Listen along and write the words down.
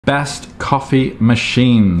Best coffee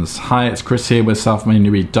machines. Hi, it's Chris here with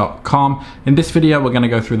selfmadenewbie.com. In this video, we're going to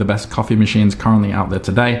go through the best coffee machines currently out there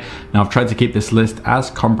today. Now, I've tried to keep this list as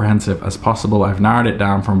comprehensive as possible. I've narrowed it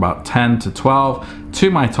down from about 10 to 12 to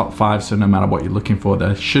my top 5. So no matter what you're looking for,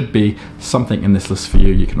 there should be something in this list for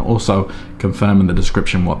you. You can also confirm in the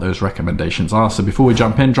description what those recommendations are. So before we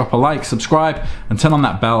jump in, drop a like, subscribe, and turn on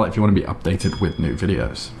that bell if you want to be updated with new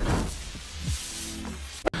videos.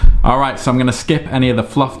 All right, so I'm gonna skip any of the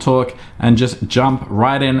fluff talk and just jump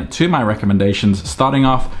right in to my recommendations, starting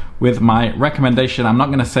off with my recommendation. I'm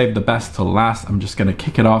not gonna save the best till last. I'm just gonna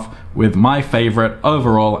kick it off with my favorite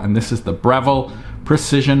overall, and this is the Breville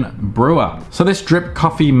Precision Brewer. So this drip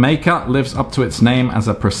coffee maker lives up to its name as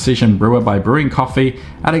a precision brewer by brewing coffee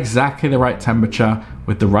at exactly the right temperature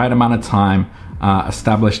with the right amount of time,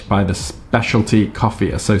 established by the Specialty Coffee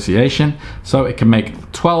Association. So it can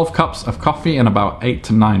make 12 cups of coffee in about 8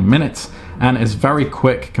 to 9 minutes and is very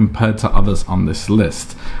quick compared to others on this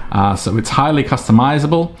list. So it's highly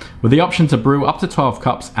customizable with the option to brew up to 12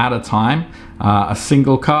 cups at a time. A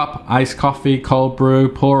single cup, iced coffee, cold brew,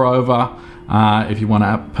 pour over. If you want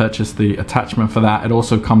to purchase the attachment for that, it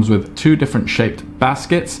also comes with 2 different shaped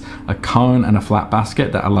baskets, a cone and a flat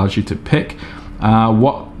basket that allows you to pick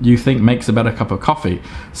what you think makes a better cup of coffee.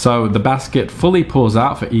 So the basket fully pours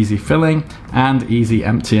out for easy filling and easy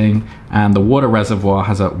emptying, and the water reservoir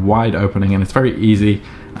has a wide opening and it's very easy.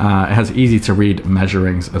 It has easy to read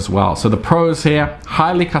measurings as well. So the pros here,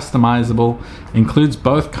 highly customizable, includes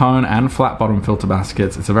both cone and flat bottom filter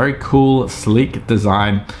baskets. It's a very cool, sleek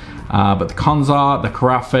design, but the cons are the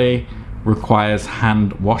carafe requires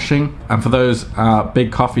hand washing. And for those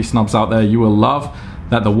big coffee snobs out there, you will love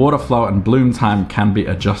that the water flow and bloom time can be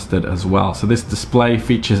adjusted as well. So this display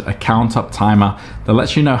features a count up timer that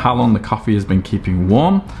lets you know how long the coffee has been keeping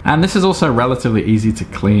warm. And this is also relatively easy to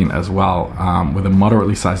clean as well, with a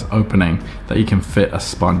moderately sized opening that you can fit a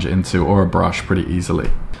sponge into or a brush pretty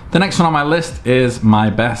easily. The next one on my list is my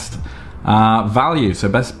best value, so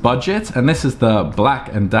best budget, and this is the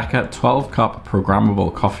Black & Decker 12 cup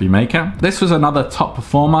programmable coffee maker. This was another top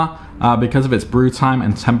performer because of its brew time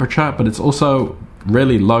and temperature, but it's also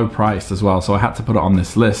really low priced as well, so I had to put it on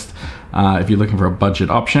this list. If you're looking for a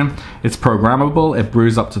budget option, it's programmable, it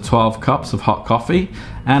brews up to 12 cups of hot coffee,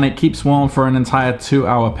 and it keeps warm for an entire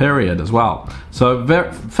 2-hour period as well. So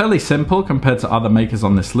fairly simple compared to other makers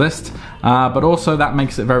on this list, but also that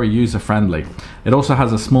makes it very user friendly. It also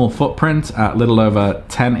has a small footprint at little over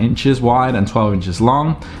 10 inches wide and 12 inches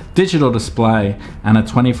long, digital display, and a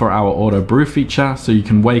 24-hour auto brew feature, so you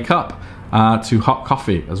can wake up to hot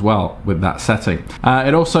coffee as well with that setting.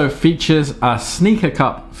 It also features a sneaker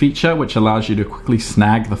cup feature, which allows you to quickly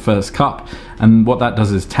snag the first cup, and what that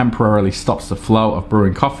does is temporarily stops the flow of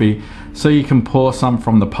brewing coffee so you can pour some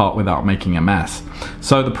from the pot without making a mess.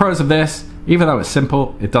 So the pros of this, even though it's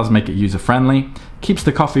simple, it does make it user friendly, keeps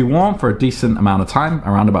the coffee warm for a decent amount of time,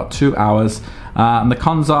 around about 2 hours, and the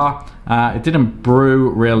cons are it didn't brew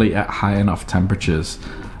really at high enough temperatures,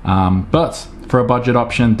 but for a budget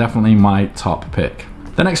option, definitely my top pick.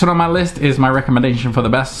 The next one on my list is my recommendation for the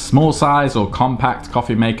best small size or compact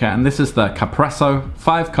coffee maker, and this is the Capresso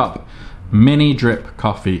 5 cup mini drip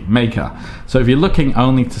coffee maker. So if you're looking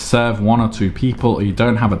only to serve 1 or 2 people, or you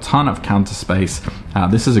don't have a ton of counter space,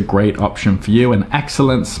 this is a great option for you. An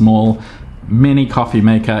excellent small mini coffee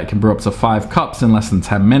maker. It can brew up to 5 cups in less than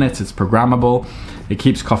 10 minutes. It's programmable. It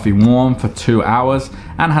keeps coffee warm for 2 hours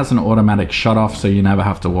and has an automatic shut off, so you never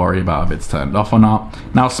have to worry about if it's turned off or not.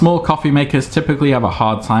 Now, small coffee makers typically have a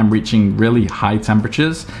hard time reaching really high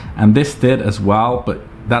temperatures, and this did as well, but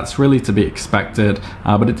that's really to be expected,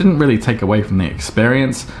 but it didn't really take away from the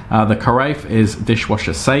experience. The carafe is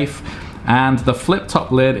dishwasher safe, and the flip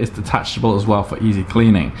top lid is detachable as well for easy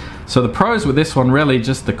cleaning. So the pros with this one, really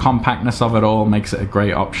just the compactness of it all makes it a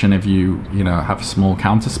great option if you have a small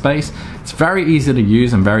counter space. It's very easy to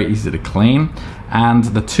use and very easy to clean, and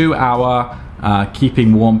the 2-hour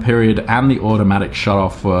keeping warm period and the automatic shut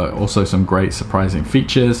off were also some great surprising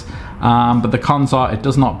features. But the cons are it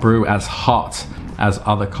does not brew as hot as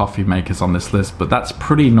other coffee makers on this list, but that's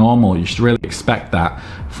pretty normal. You should really expect that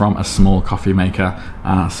from a small coffee maker.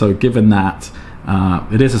 So given that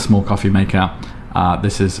it is a small coffee maker,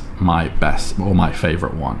 this is my best or my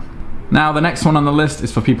favorite one. Now, the next one on the list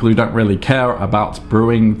is for people who don't really care about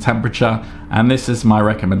brewing temperature, and this is my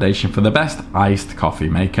recommendation for the best iced coffee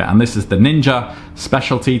maker, and this is the Ninja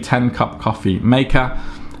Specialty 10 cup coffee maker.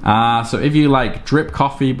 So if you like drip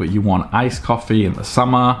coffee, but you want iced coffee in the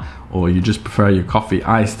summer, or you just prefer your coffee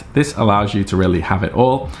iced, this allows you to really have it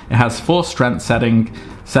all. It has 4 strength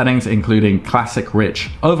settings, including classic, rich,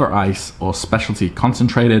 over ice, or specialty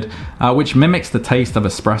concentrated, which mimics the taste of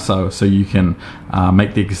espresso, so you can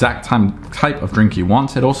make the exact type of drink you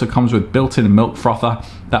want. It also comes with built-in milk frother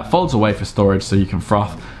that folds away for storage, so you can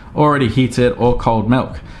froth already heated or cold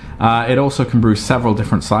milk. It also can brew several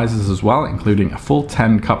different sizes as well, including a full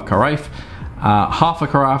 10-cup carafe, half a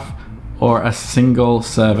carafe, or a single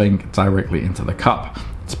serving directly into the cup.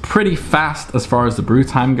 It's pretty fast as far as the brew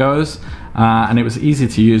time goes, and it was easy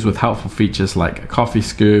to use with helpful features like a coffee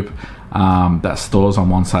scoop that stores on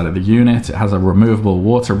one side of the unit. It has a removable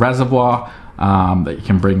water reservoir that you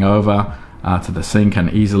can bring over to the sink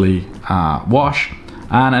and easily wash,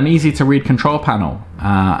 and an easy to read control panel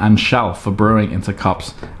and shelf for brewing into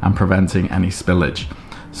cups and preventing any spillage.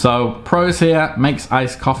 So pros here: makes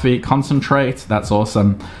iced coffee concentrate, that's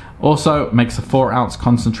awesome. Also makes a 4-ounce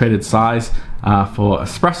concentrated size for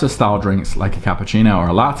espresso style drinks like a cappuccino or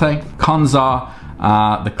a latte. Cons are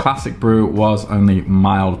the classic brew was only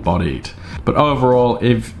mild bodied, but overall,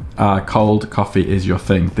 if cold coffee is your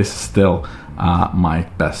thing, this is still my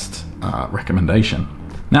best recommendation.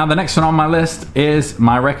 Now the next one on my list is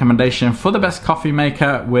my recommendation for the best coffee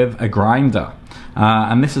maker with a grinder,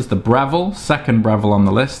 and this is the Breville, second Breville on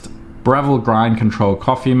the list, Breville Grind Control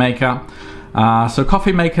Coffee Maker. So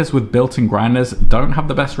coffee makers with built-in grinders don't have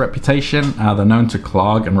the best reputation. They're known to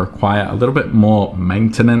clog and require a little bit more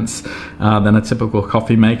maintenance than a typical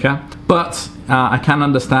coffee maker. But I can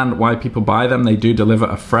understand why people buy them. They do deliver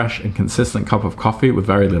a fresh and consistent cup of coffee with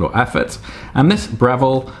very little effort. And this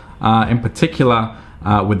Breville in particular,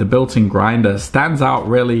 with the built-in grinder, stands out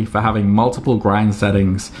really for having multiple grind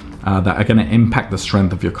settings that are going to impact the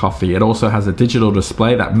strength of your coffee. It also has a digital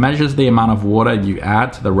display that measures the amount of water you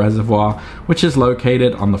add to the reservoir, which is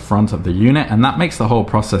located on the front of the unit, and that makes the whole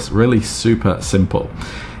process really super simple.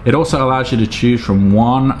 It also allows you to choose from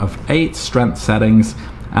one of 8 strength settings,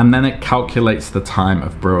 and then it calculates the time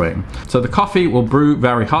of brewing. So the coffee will brew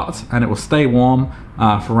very hot and it will stay warm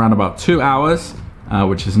for around about 2 hours,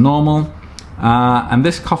 which is normal. And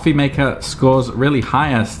this coffee maker scores really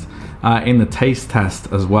highest in the taste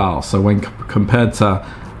test as well. So when compared to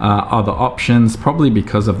other options, probably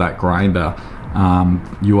because of that grinder,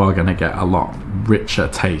 you are going to get a lot richer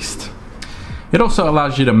taste. It also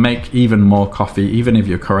allows you to make even more coffee, even if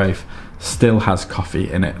your carafe still has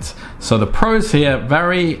coffee in it. So the pros here: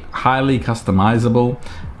 very highly customizable.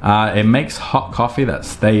 It makes hot coffee that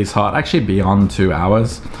stays hot, actually beyond 2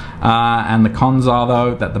 hours. And the cons are,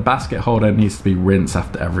 though, that the basket holder needs to be rinsed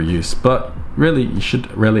after every use. But really, you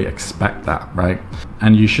should really expect that, right?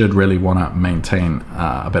 And you should really want to maintain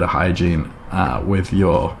a bit of hygiene with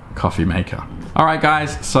your coffee maker. All right,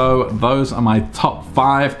 guys, so those are my top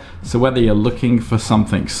 5. So whether you're looking for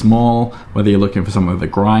something small, whether you're looking for something with a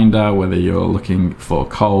grinder, whether you're looking for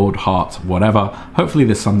cold, hot, whatever, hopefully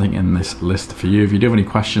there's something in this list for you. If you do have any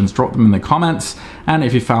questions, drop them in the comments. And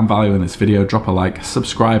if you found value in this video, drop a like,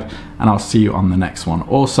 subscribe, and I'll see you on the next one.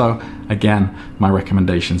 Also, again, my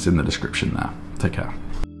recommendations in the description there. Take care.